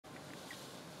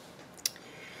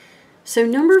So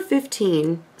number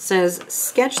 15 says,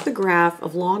 sketch the graph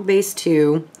of log base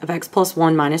 2 of x plus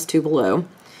 1 minus 2 below.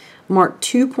 Mark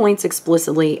 2 points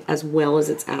explicitly as well as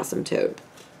its asymptote.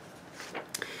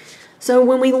 So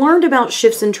when we learned about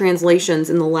shifts and translations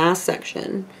in the last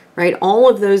section, right, all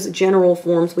of those general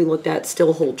forms we looked at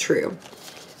still hold true.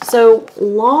 So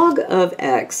log of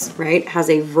x, right, has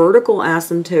a vertical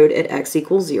asymptote at x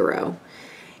equals 0.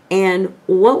 And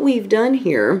what we've done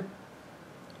here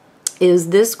is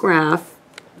this graph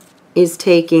is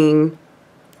taking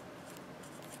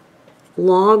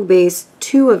log base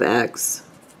 2 of x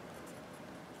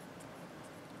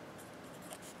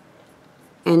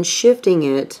and shifting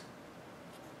it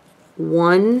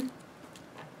 1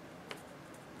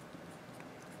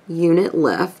 unit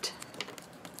left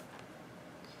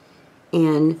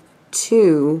and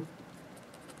 2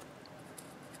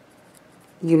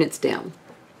 units down.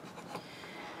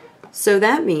 So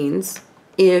that means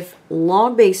if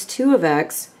log base 2 of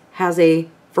x has a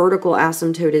vertical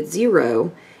asymptote at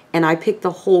 0, and I pick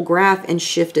the whole graph and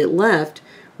shift it left,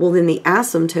 well then the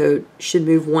asymptote should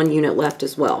move 1 unit left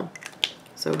as well.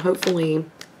 So hopefully,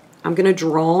 I'm going to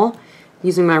draw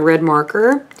using my red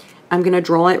marker. I'm going to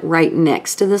draw it right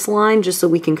next to this line just so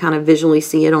we can kind of visually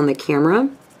see it on the camera.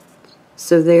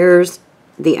 So there's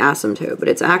the asymptote, but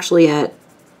it's actually at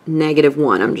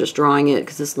 -1. I'm just drawing it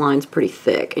because this line's pretty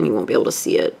thick and you won't be able to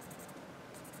see it.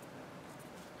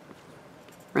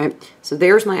 Right? So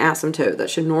there's my asymptote. That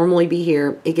should normally be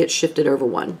here. It gets shifted over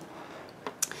 1.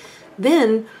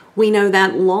 Then we know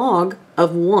that log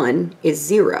of 1 is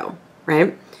 0,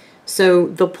 right? So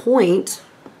the point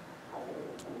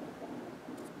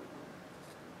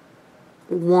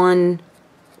 1,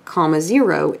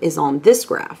 0 is on this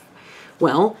graph.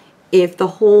 Well, if the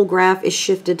whole graph is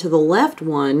shifted to the left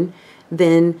 1,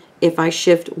 then if I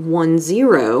shift 1,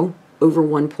 0 over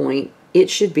 1 point, it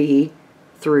should be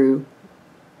through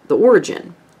the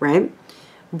origin, right?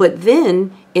 But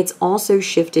then it's also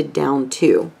shifted down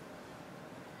 2.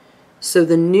 So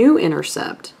the new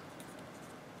intercept,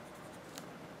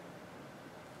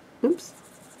 oops,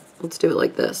 let's do it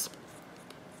like this.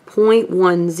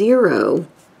 0.10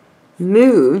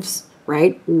 moves,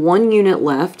 right, 1 unit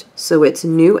left, so its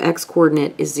new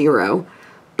x-coordinate is 0,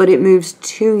 but it moves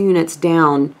 2 units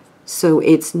down, so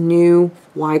its new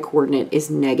y-coordinate is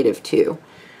 -2.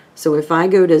 So if I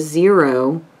go to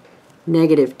 0,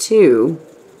 -2,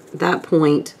 that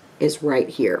point is right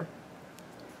here.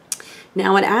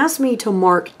 Now it asked me to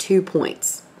mark 2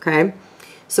 points, okay?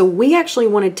 So we actually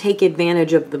want to take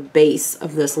advantage of the base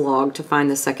of this log to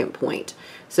find the second point.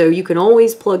 So you can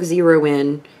always plug 0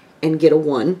 in and get a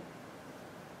 1.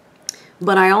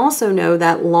 But I also know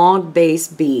that log base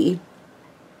b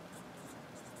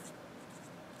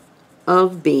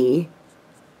of b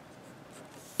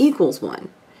equals 1.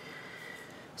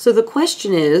 So the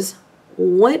question is,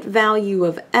 what value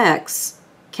of x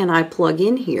can I plug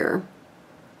in here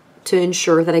to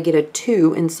ensure that I get a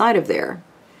 2 inside of there?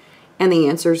 And the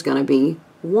answer is going to be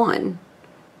 1.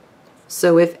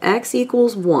 So if x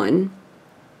equals 1,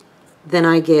 then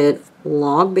I get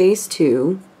log base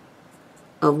 2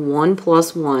 of 1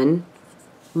 plus 1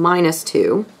 minus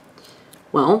 2.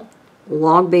 Well,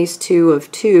 log base 2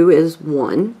 of 2 is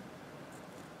 1,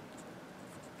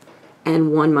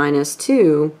 and 1 minus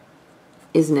 2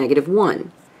 is -1.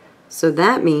 So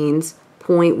that means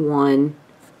 0.1,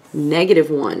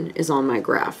 -1 is on my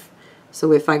graph.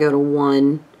 So if I go to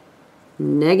 1,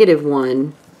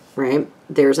 -1, right,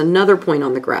 there's another point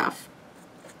on the graph.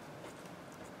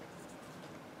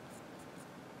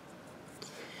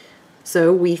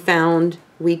 So we found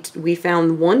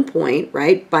 1 point,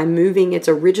 right, by moving its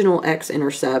original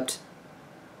x-intercept,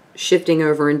 shifting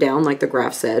over and down like the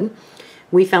graph said.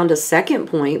 We found a second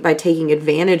point by taking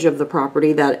advantage of the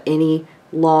property that any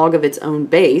log of its own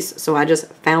base, so I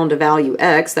just found a value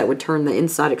x that would turn the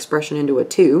inside expression into a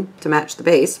 2 to match the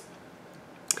base.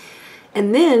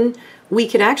 And then we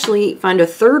could actually find a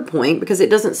third point because it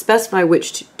doesn't specify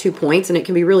which 2 points, and it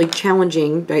can be really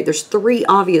challenging, right? There's 3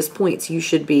 obvious points you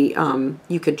should be,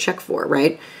 you could check for,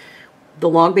 right? The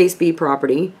log base b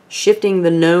property, shifting the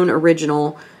known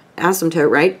original asymptote,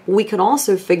 right? We could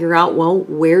also figure out, well,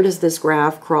 where does this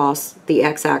graph cross the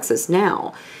x-axis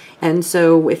now? And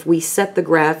so if we set the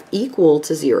graph equal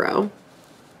to 0,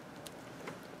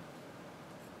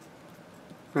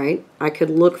 right, I could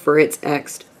look for its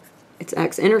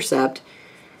x-intercept,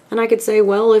 and I could say,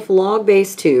 well, if log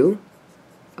base 2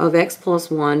 of x plus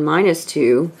 1 minus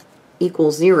 2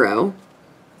 equals 0,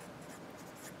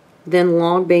 then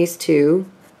log base 2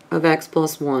 of x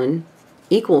plus 1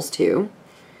 equals 2.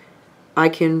 I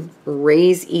can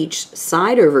raise each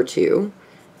side over 2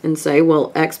 and say,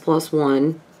 well, x plus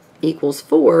 1 equals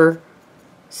 4,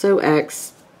 so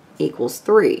x equals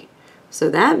 3. So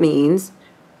that means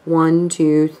 1,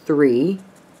 2, 3,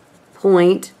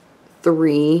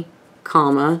 0.3,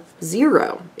 comma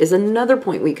 0 is another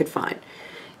point we could find.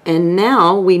 And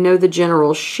now we know the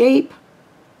general shape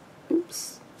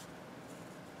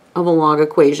of a log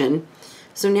equation.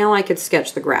 So now I could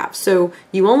sketch the graph. So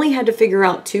you only had to figure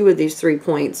out 2 of these 3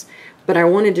 points, but I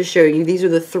wanted to show you these are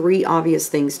the 3 obvious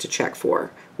things to check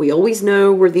for. We always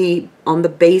know where on the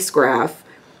base graph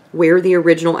where the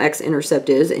original x-intercept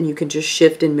is, and you can just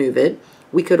shift and move it.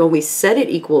 We could always set it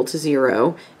equal to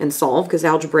 0 and solve, because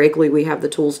algebraically we have the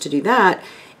tools to do that.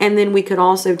 And then we could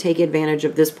also take advantage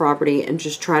of this property and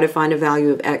just try to find a value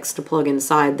of x to plug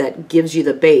inside that gives you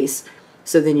the base,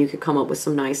 so then you could come up with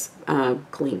some nice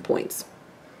clean points.